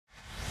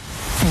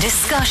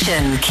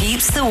Discussion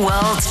keeps the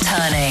world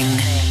turning.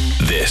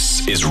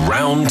 This is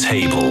Round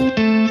Table.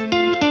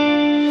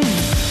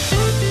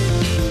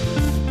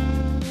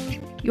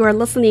 You are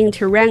listening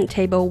to Round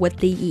Table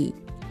with Yi.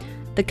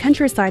 The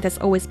countryside has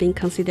always been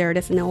considered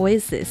as an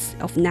oasis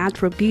of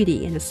natural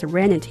beauty and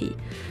serenity,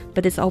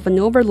 but is often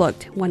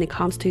overlooked when it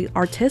comes to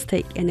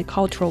artistic and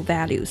cultural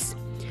values.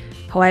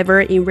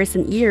 However, in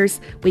recent years,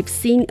 we've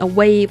seen a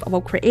wave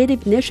of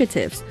creative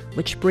initiatives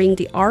which bring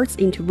the arts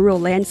into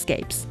rural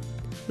landscapes.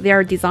 They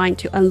are designed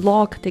to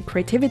unlock the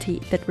creativity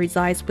that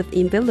resides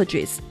within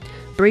villages,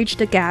 bridge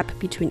the gap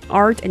between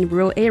art and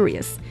rural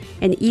areas,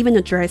 and even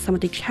address some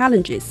of the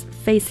challenges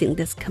facing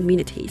these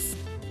communities.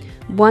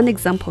 One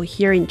example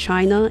here in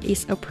China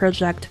is a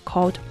project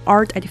called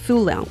Art at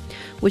Fuliang,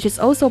 which is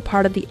also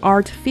part of the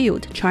Art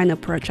Field China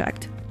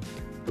project.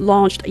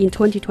 Launched in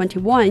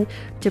 2021,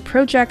 the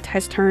project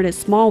has turned a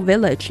small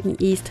village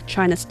in East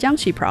China's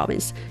Jiangxi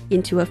province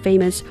into a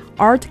famous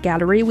art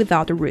gallery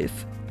without a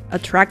roof,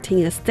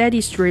 attracting a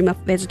steady stream of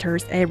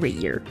visitors every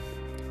year.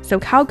 So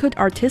how could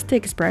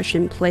artistic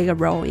expression play a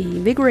role in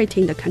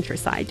invigorating the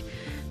countryside?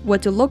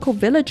 What do local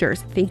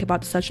villagers think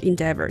about such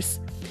endeavors?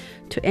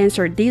 To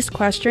answer these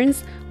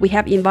questions, we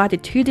have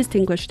invited two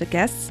distinguished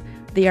guests.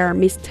 They are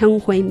Ms.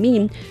 Teng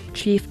Huimin,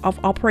 Chief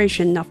of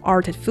Operation of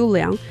Art at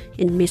Fuliang,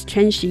 and Ms.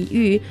 Chen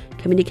Xiyu,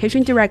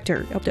 Communication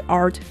Director of the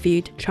Art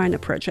Field China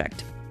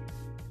project.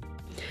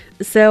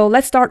 So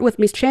let's start with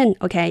Ms. Chen.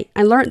 Okay,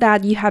 I learned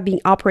that you have been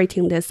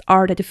operating this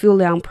Art at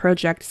Fuliang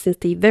project since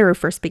the very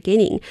first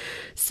beginning.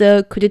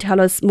 So could you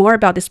tell us more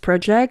about this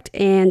project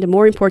and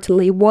more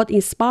importantly, what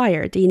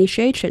inspired the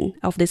initiation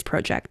of this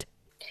project?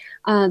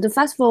 The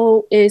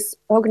festival is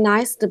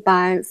organized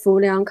by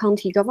Fuliang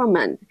County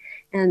government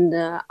and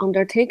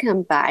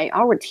undertaken by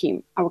our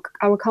team.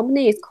 Our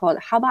company is called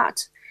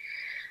Habat.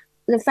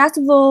 The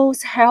festival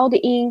was held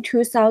in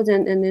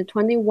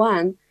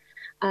 2021.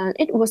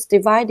 It was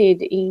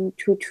divided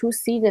into two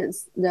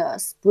seasons, the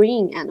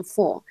spring and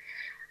fall.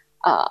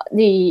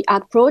 The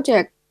art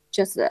project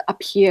just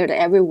appeared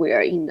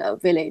everywhere in the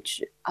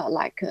village,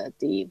 like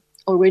the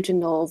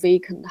original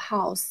vacant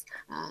house,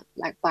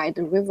 like by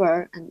the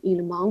river and in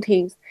the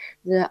mountains.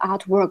 The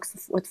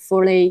artworks were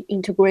fully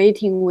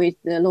integrating with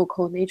the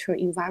local nature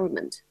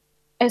environment.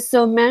 As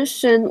so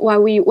mentioned, why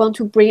we want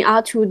to bring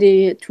art to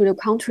the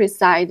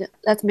countryside,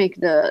 let's make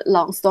the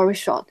long story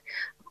short.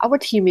 Our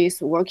team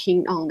is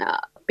working on a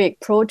big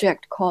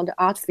project called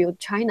Art Field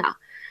China.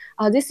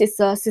 This is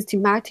a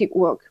systematic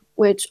work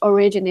which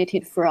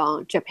originated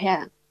from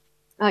Japan.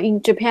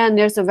 In Japan,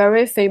 there's a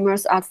very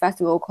famous art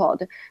festival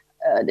called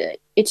the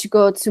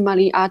Ichigo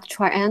Tsumari Art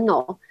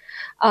Triennial.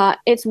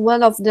 It's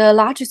one of the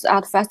largest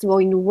art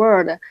festivals in the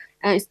world,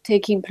 and it's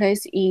taking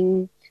place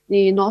in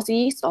the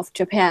northeast of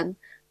Japan.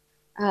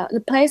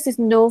 The place is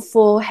known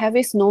for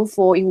heavy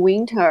snowfall in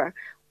winter,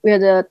 where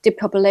the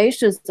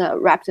depopulations are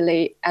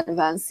rapidly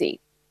advancing,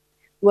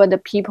 where the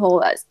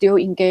people still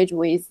engage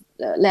with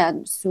the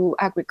land through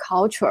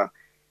agriculture,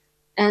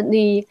 and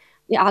the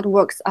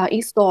artworks are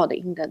installed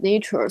in the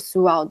nature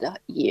throughout the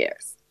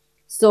years.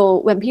 So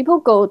when people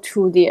go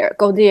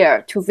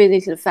there to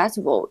visit the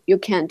festival, you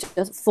can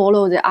just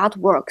follow the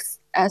artworks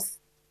as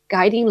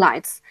guiding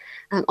lights.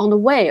 And on the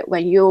way,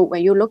 when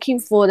you're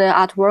looking for the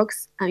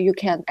artworks, and you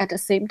can at the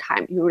same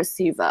time you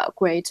receive a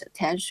great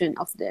attention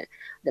of the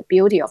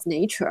beauty of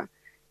nature.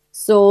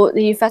 So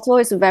the festival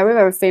is very,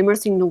 very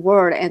famous in the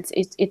world, and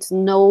it's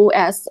known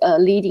as a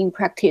leading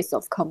practice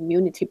of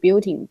community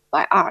building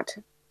by art.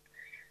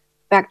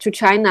 Back to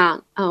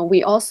China,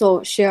 we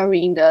also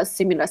sharing the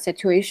similar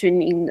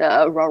situation in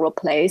the rural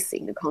place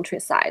in the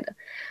countryside,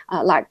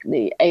 like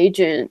the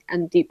aging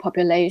and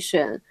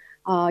depopulation.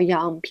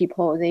 Young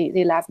people,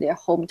 they left their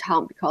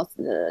hometown because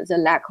the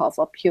lack of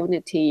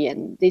opportunity,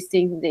 and they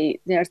think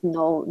there's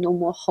no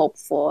more hope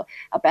for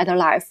a better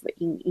life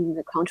in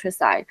the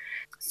countryside.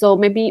 So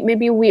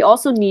maybe we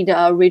also need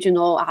a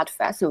regional art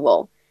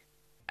festival.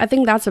 I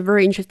think that's a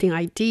very interesting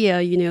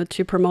idea,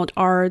 to promote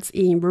arts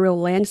in rural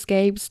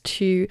landscapes,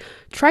 to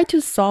try to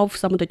solve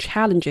some of the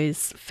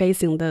challenges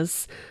facing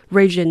this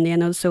region,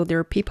 and also there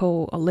are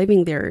people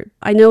living there.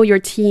 I know your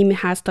team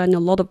has done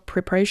a lot of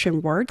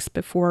preparation works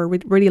before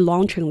really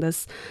launching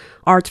this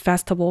art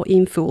festival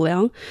in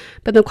Fuliang.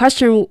 But the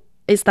question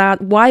is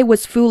that why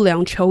was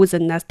Fuliang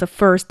chosen as the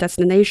first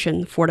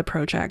destination for the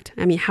project?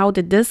 I mean, how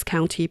did this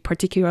county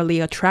particularly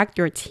attract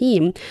your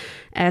team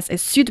as a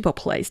suitable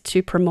place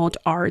to promote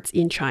arts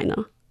in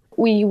China?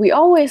 We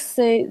always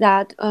say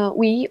that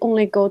we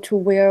only go to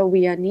where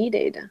we are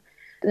needed.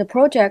 The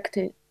project,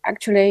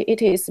 actually,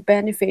 it is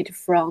benefit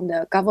from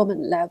the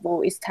government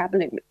level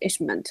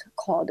establishment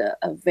called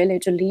a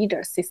village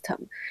leader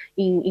system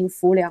in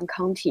Fuliang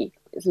County.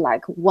 It's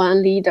like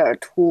one leader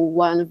to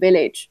one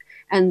village,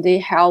 and they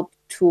help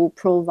to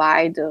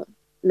provide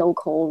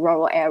local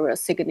rural areas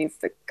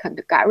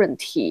significant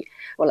guarantee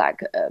for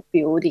like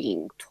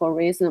building,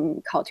 tourism,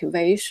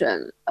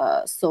 cultivation,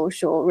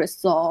 social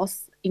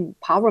resource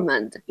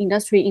empowerment,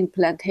 industry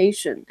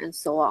implantation, and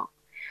so on.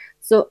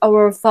 So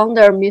our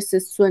founder,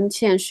 Mrs. Sun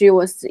Qian, she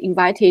was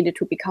invited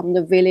to become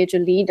the village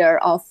leader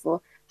of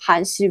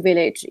Hanxi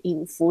village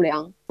in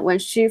Fuliang. When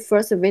she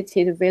first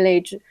visited the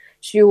village,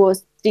 she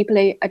was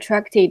deeply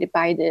attracted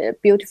by the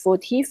beautiful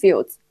tea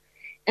fields,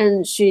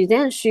 and she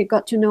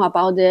got to know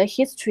about the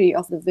history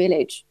of the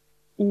village.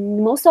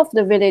 Most of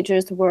the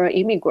villagers were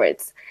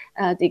immigrants.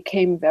 They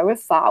came very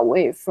far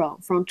away from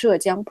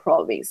Zhejiang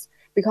province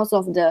because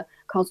of the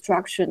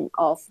construction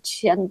of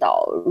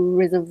Qiandao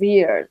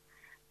Reservoir.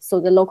 So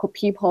the local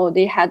people,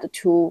 they had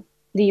to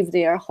leave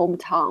their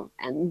hometown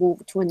and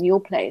move to a new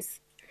place.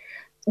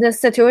 The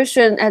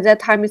situation at that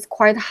time is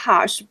quite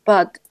harsh,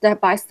 but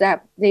step by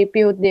step, they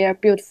built their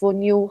beautiful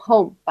new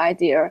home by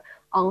their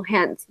own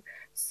hands.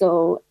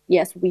 So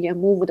yes, we are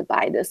moved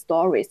by the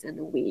stories,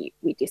 and we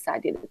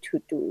decided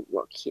to do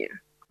work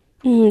here.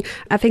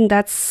 I think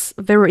that's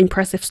a very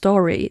impressive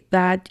story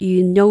that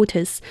you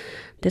notice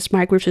this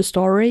migration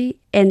story.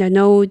 And I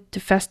know the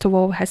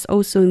festival has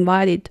also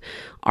invited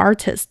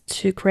artists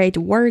to create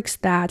works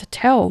that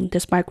tell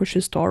these migration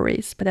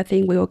stories. But I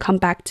think we will come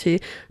back to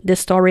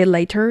this story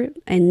later.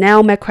 And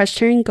now my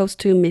question goes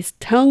to Ms.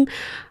 Teng.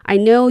 I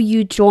know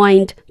you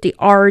joined the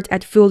Art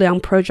at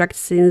Fuliang project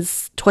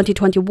since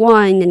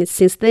 2021, and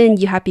since then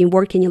you have been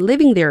working and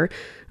living there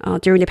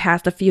during the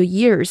past few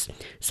years.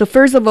 So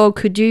first of all,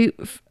 could you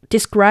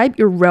describe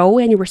your role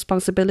and your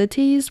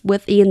responsibilities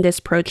within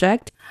this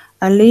project?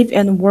 I live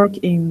and work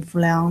in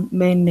Fuliang,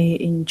 mainly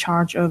in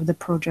charge of the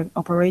project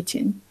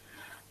operating.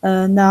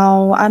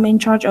 Now I'm in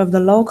charge of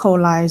the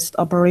localized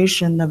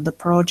operation of the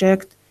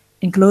project,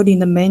 including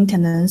the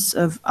maintenance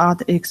of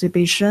art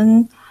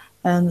exhibition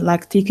and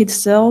like ticket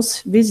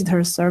sales,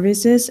 visitor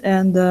services,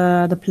 and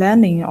the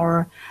planning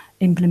or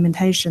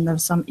implementation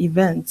of some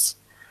events.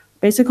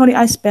 Basically,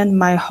 I spend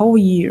my whole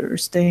year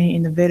staying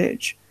in the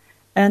village.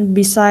 And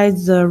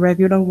besides the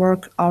regular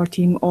work, our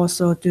team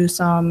also do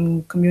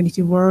some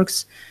community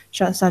works,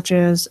 such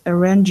as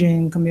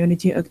arranging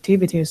community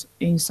activities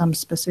in some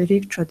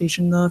specific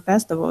traditional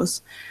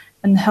festivals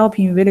and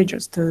helping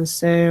villagers to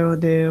sell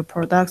their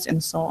products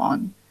and so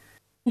on.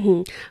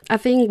 I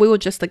think we will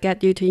just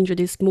get you to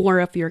introduce more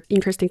of your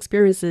interesting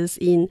experiences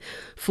in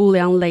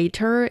Fuliang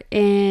later.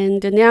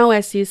 And now,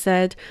 as you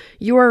said,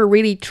 you are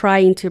really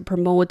trying to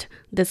promote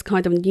this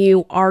kind of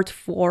new art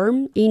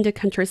form in the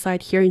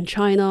countryside here in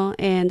China.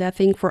 And I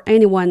think for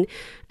anyone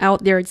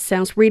out there, it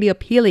sounds really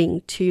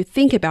appealing to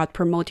think about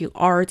promoting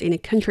art in the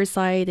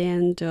countryside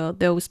and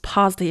those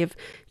positive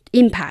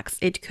impacts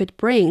it could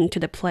bring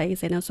to the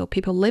place and also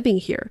people living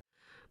here.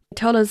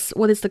 Tell us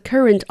what is the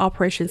current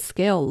operation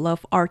scale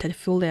of Art at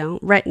Fuliang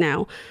right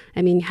now?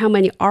 I mean, how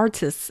many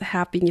artists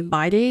have been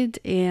invited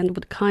and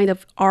what kind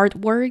of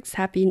artworks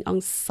have been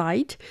on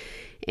site?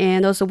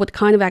 And also what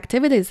kind of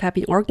activities have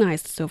been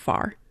organized so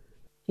far?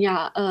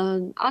 Yeah,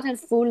 Art at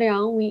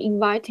Fuliang, we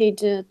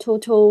invited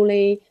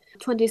totally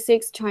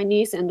 26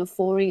 Chinese and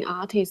foreign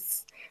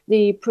artists.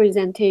 They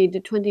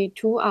presented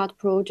 22 art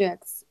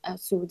projects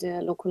through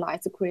the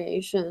localized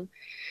creation.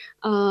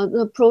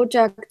 The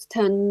project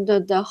turned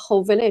the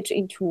whole village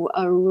into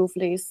a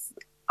roofless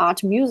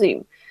art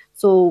museum.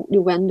 So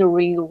you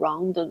wandering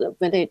around the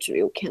village,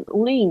 you can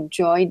only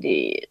enjoy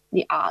the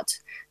art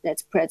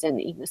that's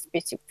present in the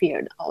specific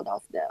field out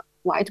of the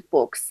white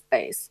book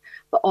space,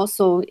 but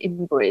also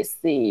embrace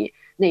the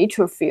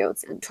nature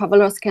fields. And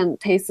travelers can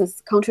taste the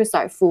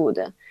countryside food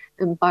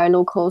and buy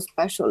local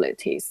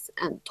specialties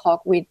and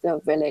talk with the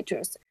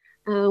villagers.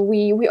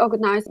 We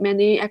organize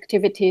many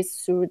activities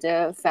through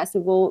the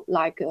festival,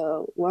 like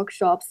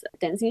workshops,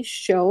 dancing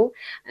show,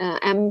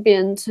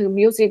 ambient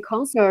music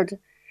concert.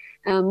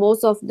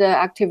 Most of the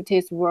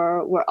activities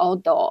were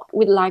outdoor.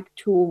 We'd like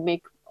to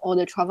make all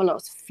the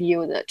travelers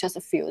feel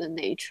the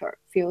nature,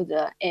 feel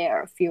the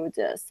air, feel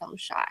the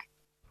sunshine.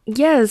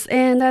 Yes,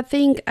 and I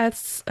think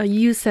as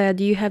you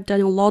said, you have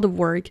done a lot of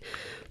work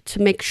to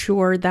make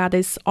sure that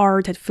this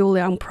Art at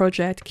Fuliang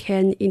project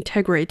can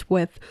integrate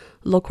with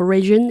local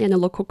region and the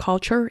local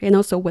culture and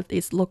also with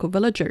its local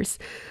villagers.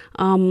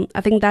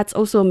 I think that's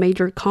also a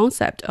major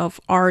concept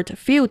of Art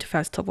Field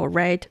Festival,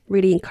 right?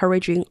 Really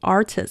encouraging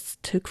artists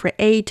to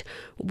create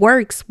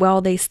works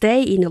while they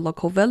stay in the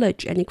local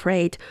village and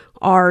create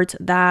art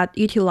that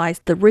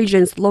utilize the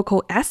region's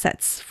local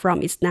assets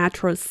from its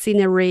natural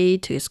scenery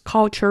to its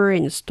culture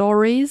and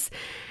stories.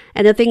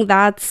 And I think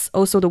that's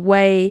also the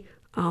way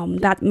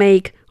that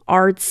make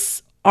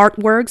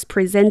artworks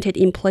presented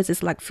in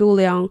places like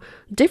Fuliang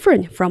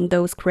different from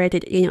those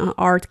created in an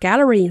art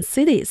gallery in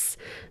cities.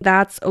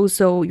 That's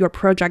also your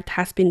project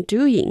has been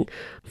doing.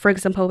 For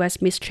example,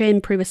 as Ms.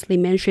 Chen previously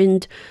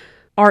mentioned,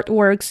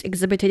 artworks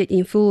exhibited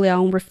in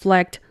Fuliang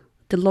reflect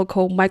the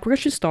local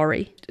migration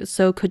story.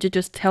 So could you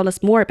just tell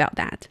us more about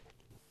that?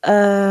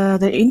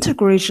 The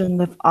integration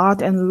of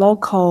art and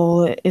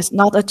local is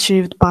not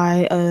achieved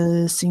by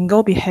a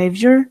single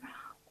behavior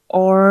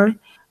or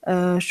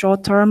a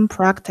short-term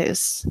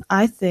practice.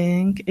 I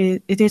think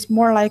it is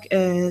more like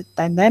a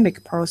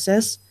dynamic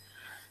process.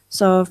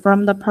 So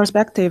from the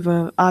perspective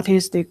of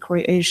artistic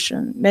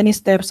creation, many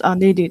steps are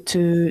needed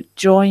to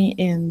join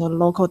in the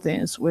local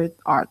things with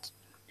art.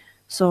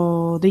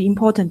 So the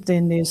important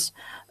thing is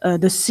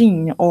the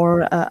scene,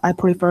 or I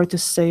prefer to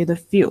say the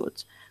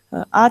field.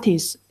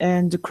 Artists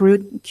and the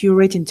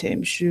curating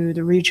team should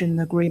reach an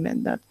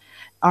agreement that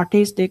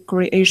artistic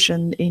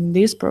creation in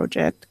this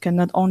project can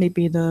not only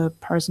be the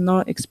personal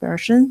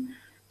expression,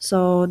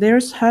 so there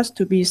has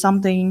to be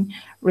something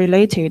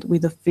related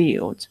with the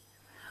field.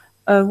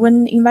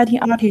 When inviting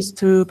artists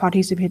to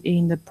participate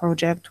in the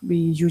project, we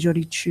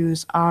usually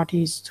choose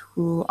artists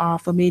who are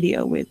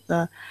familiar with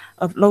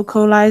of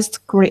localized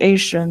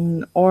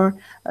creation, or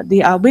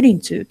they are willing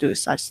to do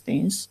such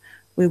things.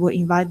 We will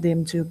invite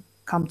them to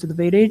come to the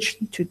village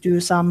to do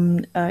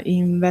some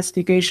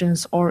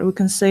investigations, or we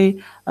can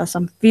say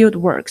some field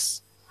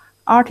works.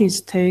 Artists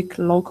take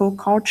local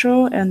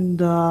culture and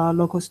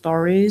local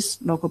stories,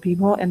 local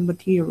people, and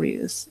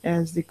materials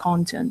as the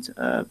content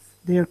of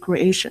their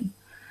creation.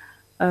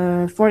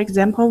 For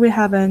example, we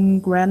have a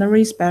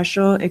granary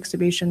special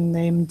exhibition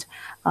named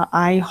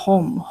I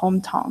Home,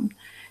 Hometown.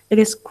 It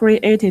is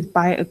created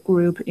by a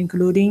group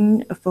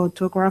including a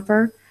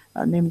photographer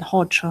named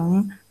Ho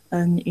Cheng,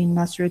 an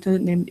illustrator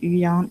named Yu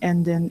Yang,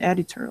 and an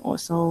editor,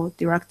 also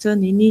director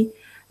Nini.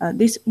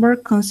 This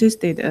work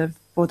consisted of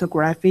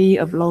photography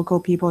of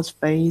local people's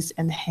face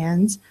and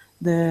hands,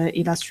 the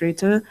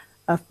illustrator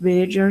of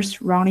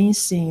villagers running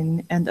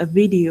scene, and a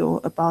video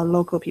about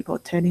local people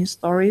telling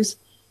stories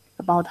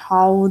about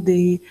how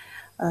they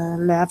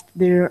left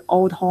their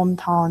old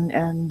hometown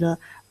and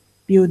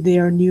built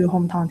their new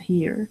hometown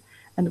here.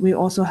 And we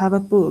also have a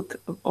book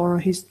of oral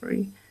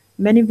history.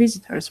 Many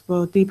visitors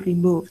were deeply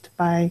moved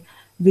by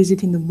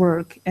visiting the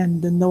work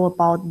and know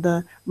about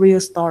the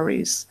real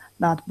stories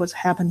that was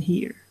happened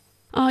here.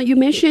 You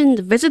mentioned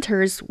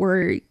visitors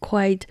were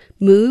quite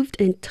moved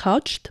and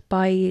touched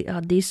by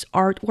these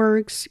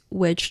artworks,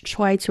 which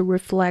try to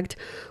reflect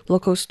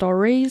local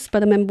stories.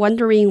 But I'm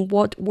wondering,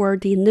 what were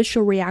the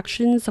initial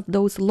reactions of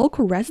those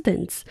local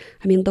residents?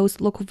 I mean,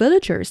 those local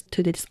villagers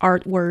to these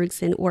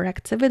artworks and or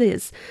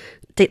activities.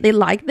 Did they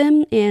like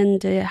them,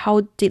 and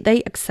how did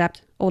they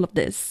accept all of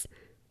this?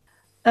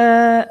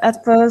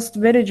 At first,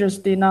 villagers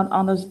did not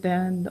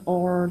understand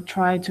or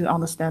try to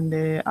understand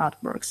the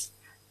artworks.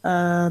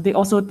 They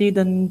also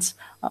didn't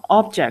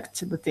object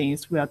to the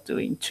things we are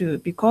doing too,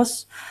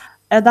 because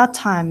at that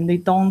time they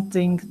don't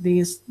think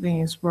these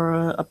things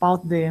were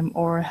about them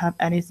or have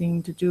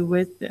anything to do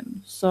with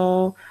them.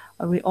 So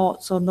we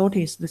also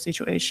noticed the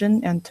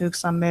situation and took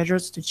some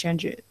measures to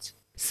change it.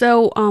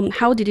 So,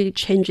 how did you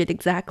change it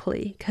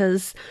exactly?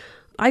 Because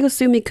I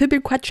assume it could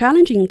be quite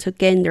challenging to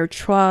gain their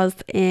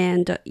trust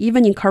and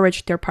even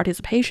encourage their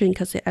participation.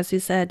 Because, as you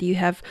said, you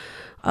have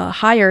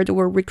hired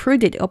or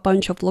recruited a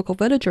bunch of local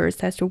villagers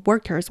as your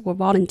workers or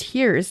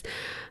volunteers.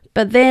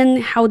 But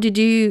then, how did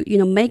you,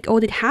 make all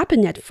that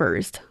happen at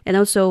first? And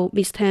also,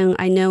 Ms. Teng,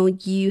 I know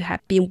you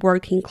have been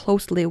working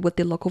closely with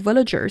the local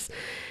villagers.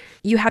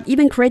 You have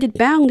even created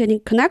bond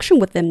and connection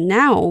with them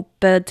now,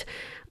 but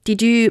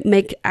did you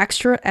make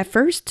extra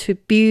efforts to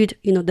build,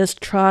 this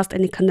trust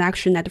and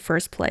connection at the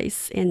first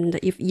place? And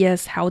if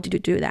yes, how did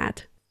you do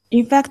that?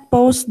 In fact,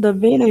 both the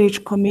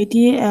village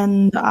committee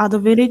and the other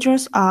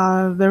villagers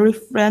are very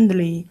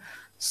friendly.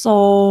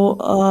 So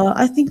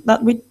I think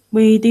that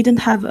we didn't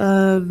have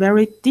a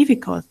very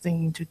difficult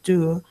thing to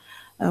do.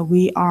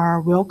 We are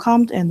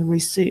welcomed and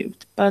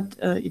received, but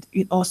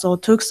it also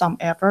took some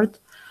effort.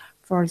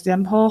 For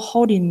example,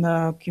 holding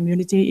a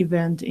community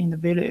event in the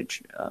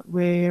village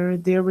where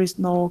there is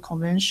no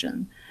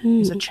convention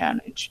is a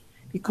challenge,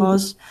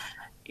 because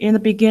in the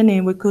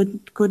beginning we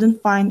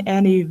couldn't find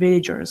any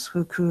villagers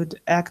who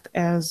could act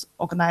as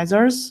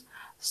organizers.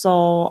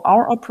 So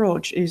our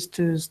approach is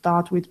to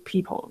start with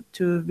people,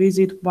 to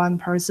visit one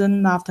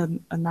person after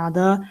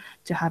another,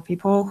 to have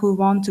people who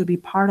want to be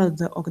part of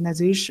the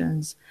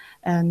organizations,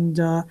 and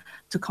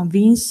to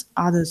convince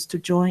others to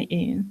join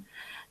in.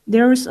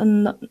 There is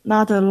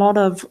not a lot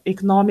of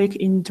economic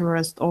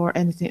interest or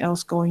anything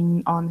else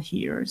going on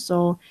here.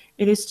 So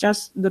it is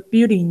just the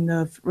building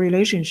of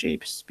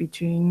relationships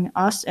between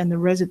us and the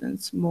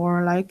residents,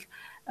 more like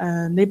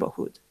a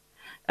neighborhood.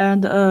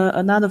 And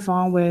another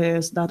fun way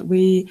is that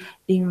we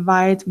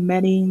invite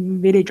many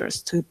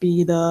villagers to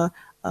be the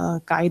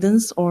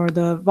guidance or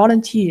the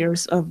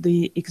volunteers of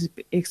the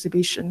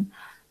exhibition.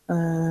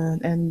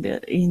 And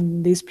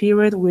in this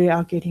period, we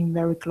are getting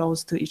very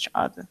close to each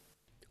other.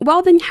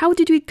 Well, then how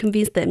did you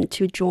convince them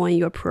to join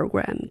your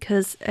program?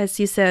 Because as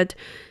you said,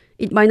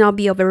 it might not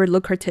be a very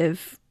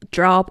lucrative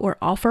job or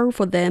offer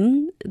for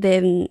them.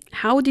 Then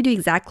how did you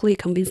exactly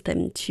convince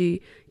them to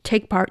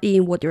take part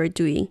in what you're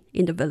doing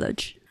in the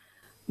village?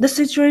 The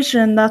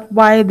situation that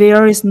why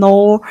there is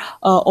no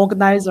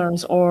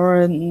organizers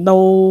or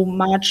no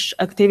much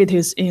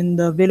activities in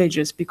the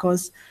villages,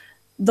 because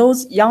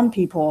those young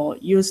people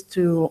used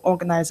to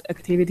organize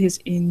activities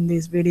in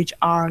this village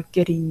are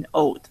getting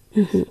old.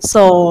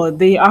 So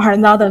they are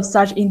not of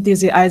such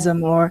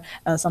enthusiasm or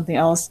something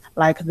else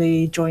like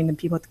they join the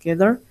people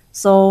together.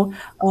 So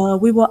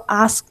we will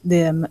ask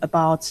them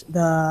about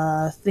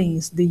the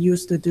things they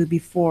used to do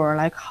before,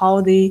 like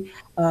how they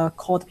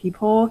called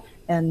people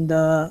and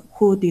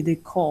who did they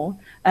call.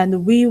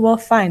 and we will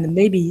find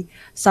maybe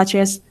such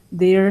as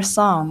their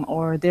son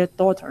or their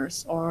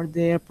daughters or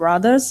their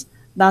brothers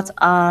that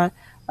are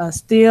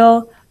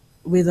still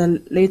with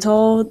a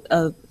little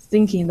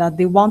thinking that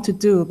they want to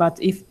do, but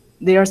if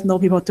there's no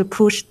people to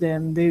push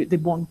them, they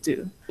won't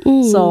do.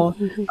 So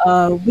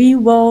we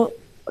will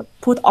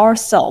put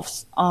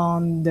ourselves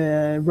on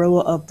the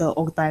role of the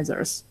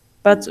organizers,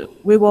 but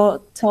we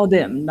will tell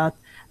them that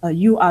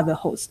you are the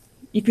host.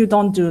 If you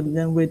don't do,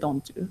 then we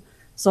don't do.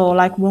 So,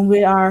 like when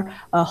we are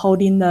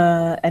holding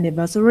the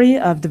anniversary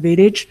of the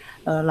village,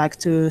 like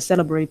to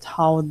celebrate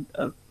how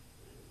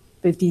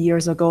 50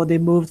 years ago they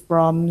moved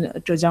from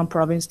Zhejiang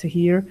province to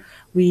here,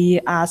 we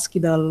asked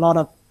a lot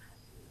of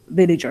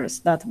villagers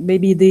that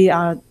maybe they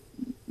are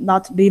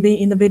not living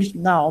in the village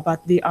now,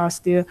 but they are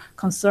still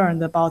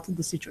concerned about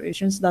the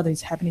situations that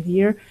is happening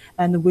here.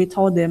 And we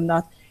told them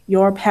that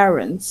your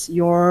parents,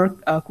 your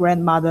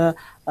grandmother,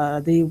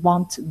 they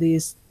want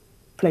this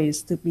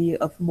place to be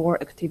of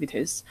more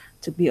activities,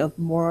 to be of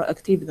more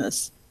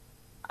activeness.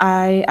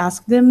 I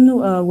ask them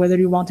whether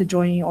you want to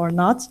join in or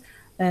not,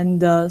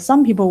 and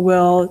some people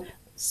will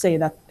say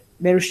that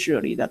very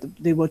surely that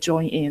they will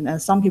join in,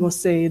 and some people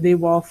say they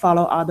will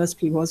follow others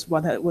people's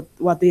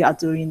what they are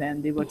doing,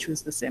 and they will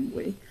choose the same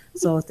way.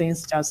 So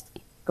things just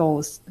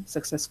goes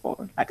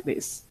successful like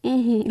this.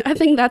 I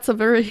think that's a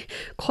very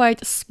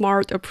quite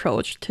smart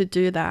approach to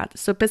do that.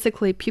 So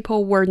basically,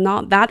 people were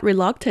not that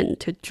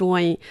reluctant to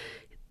join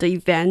the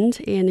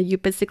event, and you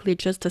basically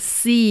just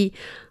see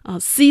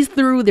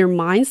through their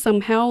minds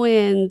somehow,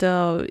 and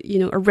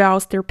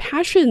arouse their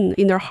passion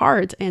in their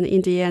heart, and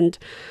in the end,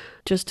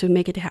 just to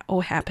make it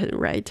all happen,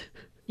 right?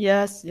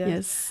 Yes, yes.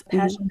 Yes.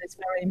 Passion is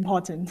very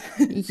important.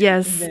 In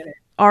Yes, village.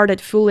 Art at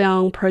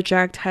Fuliang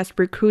project has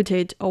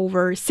recruited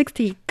over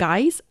 60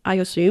 guides, I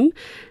assume.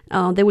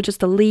 They would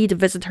just lead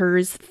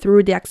visitors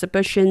through the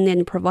exhibition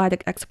and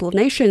provide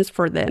explanations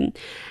for them.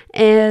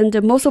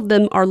 And most of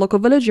them are local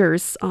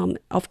villagers,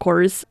 of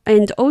course.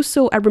 And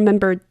also, I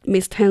remember,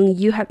 Miss Teng,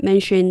 you had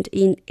mentioned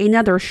in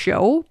another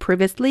show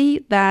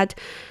previously that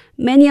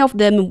many of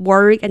them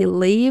work and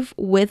live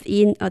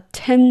within a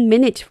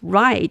 10-minute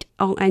ride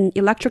on an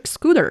electric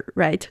scooter,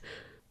 right?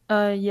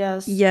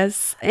 Yes.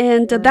 Yes,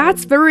 and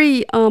that's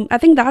very, I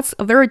think that's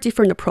a very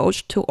different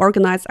approach to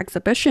organize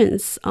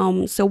exhibitions.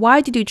 So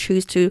why did you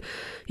choose to,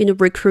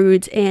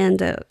 recruit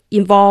and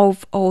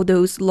involve all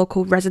those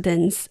local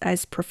residents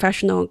as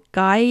professional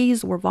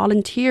guides or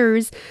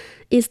volunteers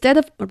instead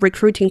of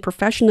recruiting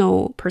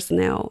professional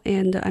personnel?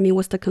 And I mean,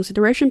 what's the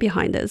consideration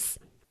behind this?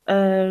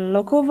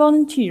 Local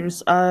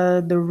volunteers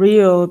are the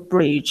real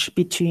bridge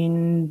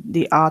between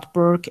the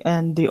artwork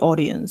and the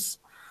audience.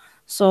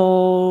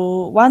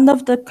 So one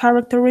of the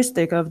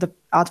characteristic of the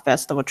art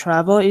festival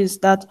travel is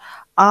that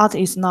art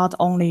is not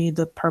only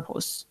the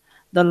purpose.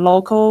 The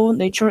local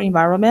nature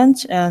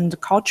environment and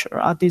culture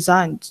are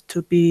designed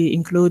to be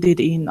included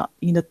in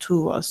the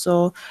tour.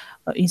 So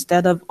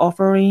instead of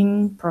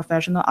offering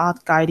professional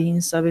art guiding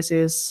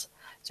services,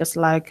 just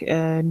like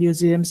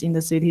museums in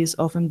the cities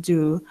often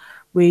do,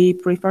 we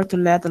prefer to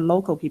let the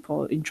local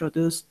people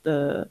introduce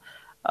the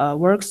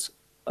works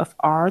of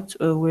art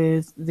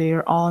with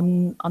their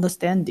own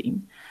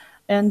understanding.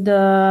 And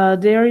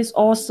there is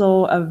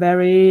also a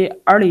very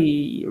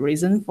early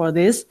reason for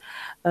this.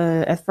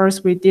 At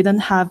first, we didn't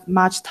have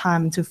much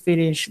time to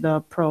finish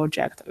the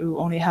project. We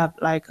only have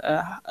like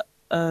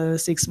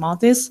 6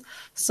 months.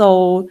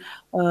 So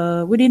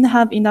we didn't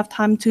have enough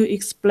time to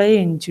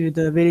explain to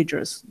the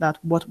villagers that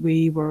what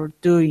we were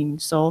doing.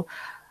 So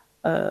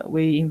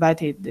we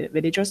invited the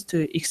villagers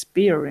to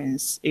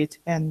experience it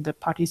and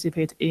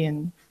participate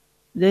in.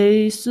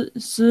 They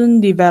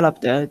soon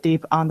developed a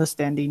deep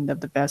understanding of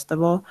the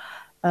festival.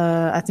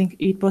 I think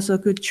it was a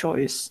good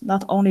choice.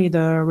 Not only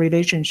the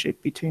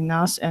relationship between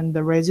us and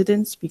the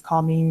residents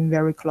becoming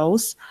very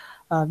close,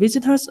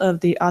 visitors of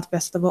the art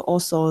festival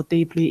also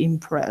deeply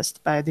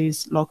impressed by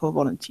these local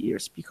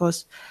volunteers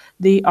because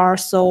they are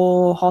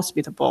so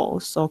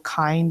hospitable, so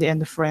kind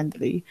and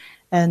friendly,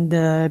 and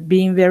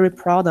being very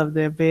proud of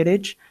their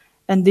village.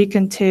 And they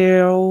can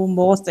tell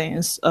more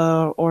things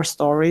or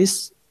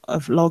stories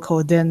of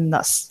local than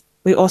us.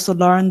 We also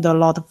learned a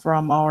lot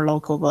from our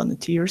local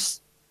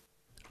volunteers.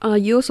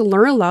 You also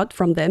learn a lot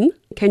from them.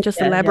 Can you just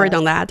Yeah, elaborate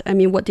on yes. that? I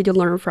mean, what did you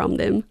learn from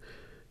them?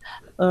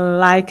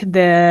 Like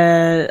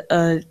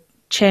the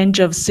change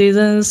of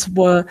seasons,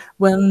 were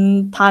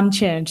when time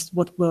changed,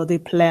 what were they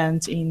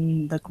plant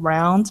in the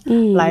ground,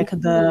 like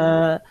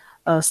the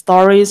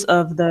stories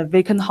of the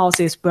vacant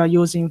houses we are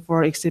using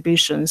for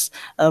exhibitions.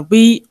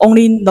 We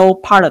only know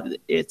part of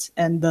it,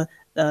 and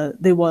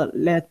they will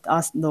let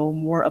us know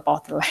more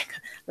about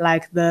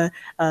like the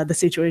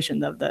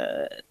situation of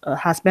the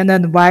husband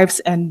and wives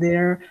and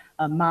their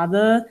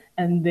mother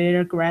and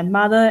their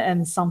grandmother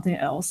and something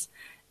else,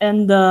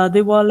 and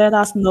they will let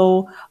us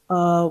know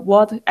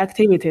what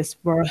activities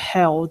were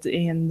held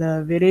in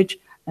the village,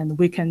 and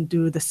we can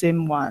do the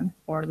same one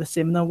or the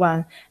similar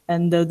one.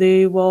 And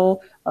they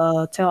will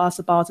tell us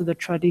about the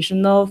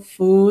traditional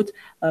food,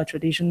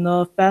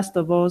 traditional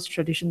festivals,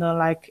 traditional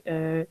like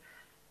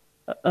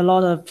a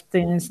lot of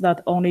things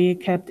that only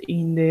kept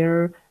in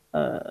their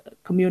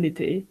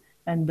community,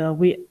 and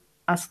we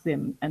ask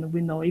them, and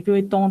we know if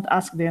we don't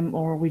ask them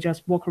or we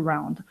just walk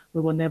around,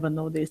 we will never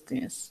know these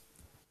things.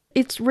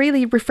 It's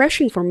really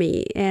refreshing for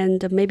me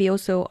and maybe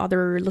also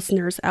other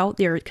listeners out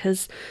there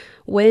because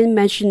when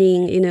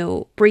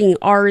mentioning, bringing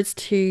arts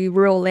to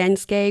rural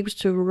landscapes,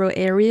 to rural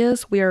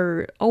areas, we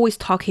are always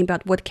talking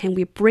about what can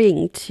we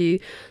bring to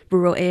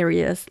rural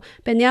areas.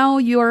 But now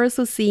you are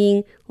also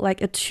seeing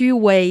like a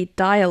two-way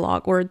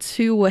dialogue or a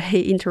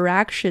two-way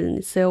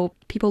interaction. So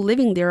people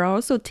living there are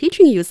also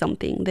teaching you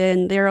something.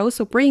 Then they're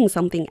also bringing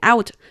something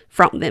out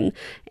from them.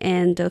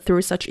 And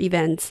through such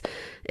events,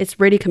 it's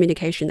really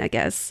communication, I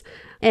guess.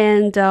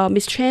 And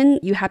Ms. Chen,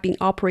 you have been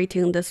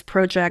operating this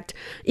project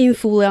in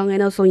Fuliang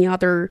and also in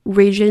other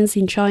regions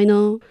in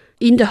China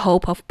in the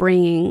hope of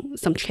bringing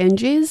some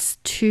changes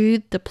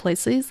to the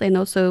places and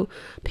also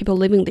people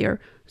living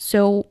there.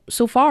 So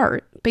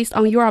far, based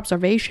on your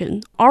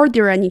observation, are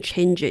there any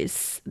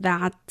changes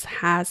that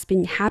has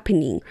been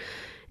happening?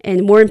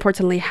 And more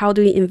importantly, how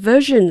do you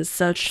envision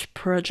such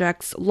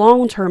projects'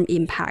 long-term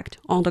impact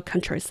on the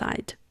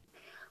countryside?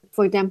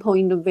 For example,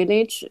 in the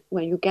village,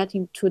 when you get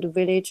into the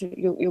village,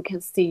 you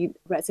can see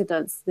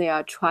residents, they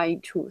are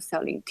trying to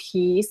selling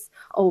teas,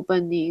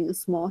 opening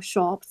small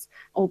shops,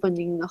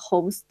 opening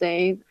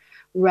homestay,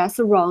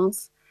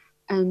 restaurants.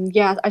 And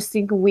yes, I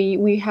think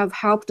we have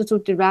helped to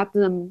direct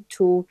them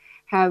to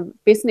have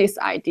business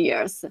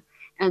ideas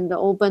and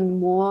open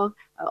more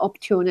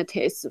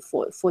opportunities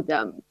for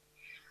them.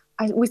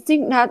 We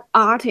think that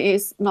art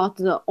is not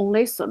the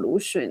only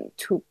solution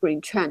to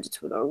bring change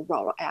to the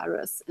rural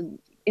areas, and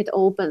it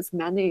opens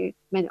many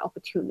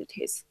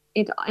opportunities.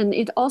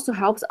 It also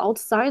helps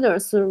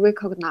outsiders to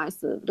recognize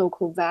the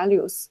local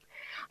values.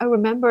 I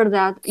remember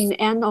that in the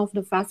end of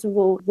the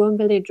festival, one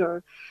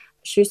villager,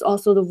 she's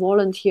also the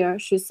volunteer,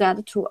 she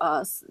said to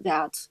us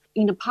that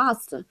in the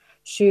past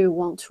she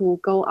want to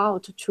go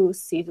out to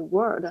see the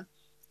world,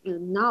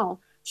 and now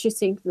she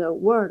thinks the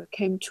world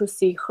came to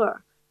see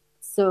her.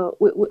 So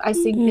I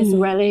think it's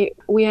really,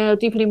 we are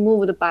deeply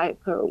moved by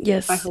her,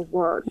 by her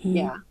word.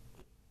 Yeah.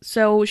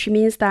 So she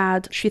means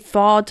that she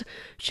thought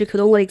she could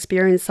only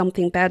experience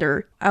something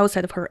better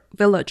outside of her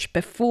village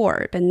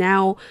before, but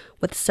now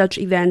with such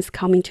events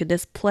coming to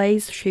this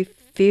place, she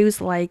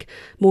feels like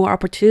more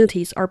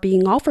opportunities are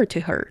being offered to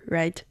her,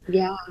 right?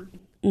 Yeah.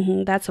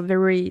 That's a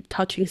very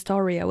touching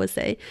story, I would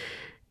say.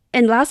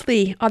 And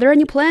lastly, are there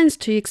any plans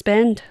to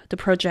expand the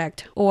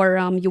project, or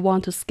you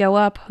want to scale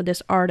up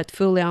this art at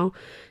Fuliang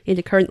in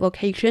the current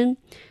location?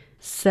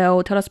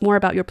 So tell us more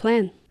about your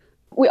plan.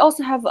 We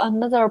also have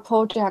another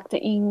project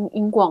in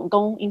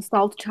Guangdong, in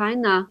South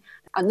China.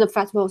 The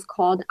festival is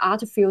called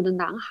Art Field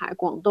Nanhai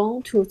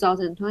Guangdong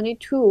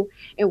 2022.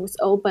 It was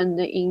opened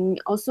in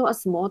also a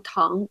small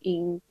town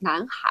in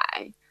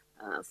Nanhai,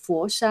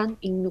 Foshan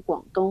in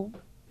Guangdong.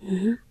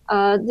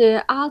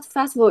 The art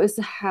festival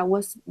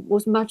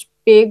was much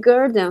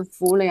bigger than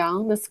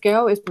Fuliang. The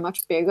scale is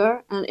much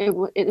bigger, and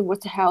it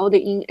was held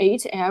in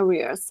 8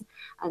 areas,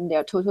 and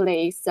there are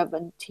totally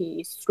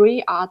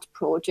 73 art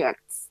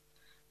projects,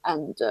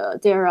 and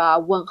there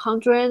are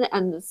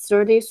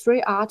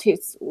 133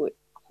 artists who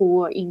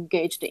were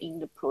engaged in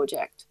the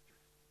project.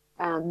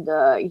 And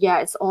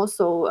it's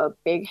also a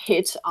big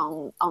hit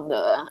on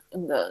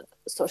the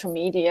social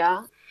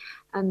media,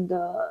 and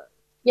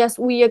yes,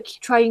 we are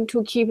trying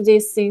to keep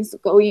these things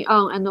going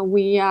on, and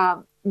we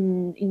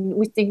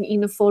think in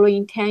the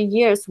following 10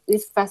 years,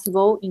 this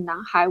festival in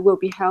Nanhai will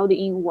be held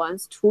in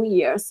 2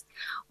 years.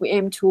 We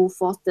aim to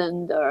foster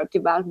the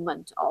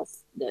development of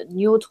the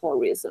new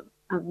tourism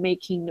and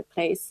making the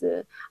place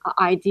an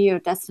ideal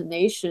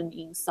destination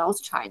in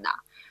South China,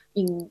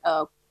 in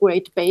a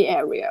Great Bay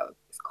Area,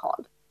 it's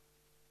called.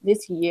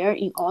 This year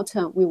in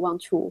autumn, we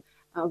want to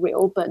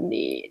reopen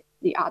the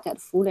art at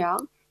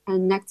Fuliang,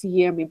 and next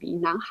year maybe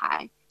in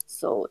Nanhai.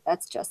 So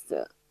that's just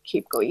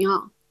keep going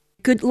on.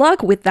 Good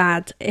luck with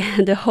that,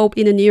 and I hope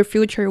in the near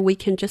future we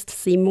can just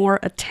see more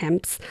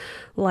attempts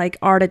like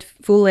art at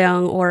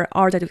Fuliang or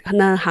art at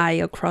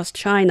Nanhai across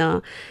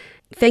China.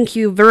 Thank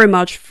you very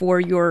much for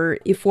your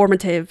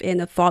informative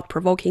and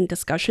thought-provoking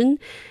discussion.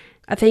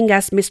 I think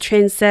as Ms.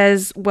 Chen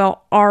says,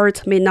 well,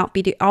 art may not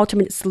be the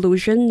ultimate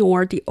solution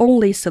nor the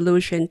only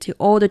solution to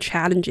all the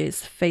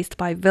challenges faced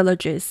by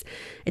villages.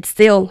 It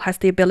still has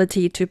the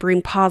ability to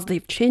bring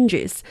positive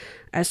changes,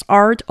 as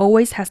art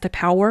always has the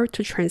power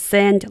to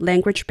transcend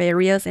language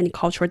barriers and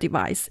cultural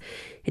divides.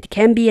 It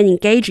can be an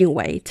engaging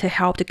way to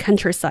help the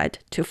countryside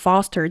to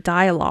foster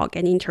dialogue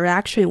and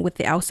interaction with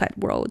the outside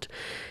world.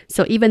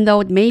 So even though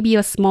it may be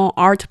a small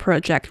art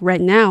project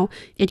right now,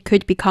 it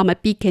could become a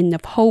beacon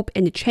of hope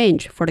and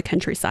change for the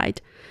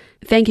countryside.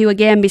 Thank you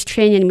again, Ms.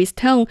 Chen and Ms.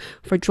 Teng,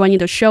 for joining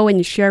the show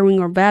and sharing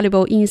your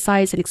valuable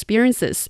insights and experiences.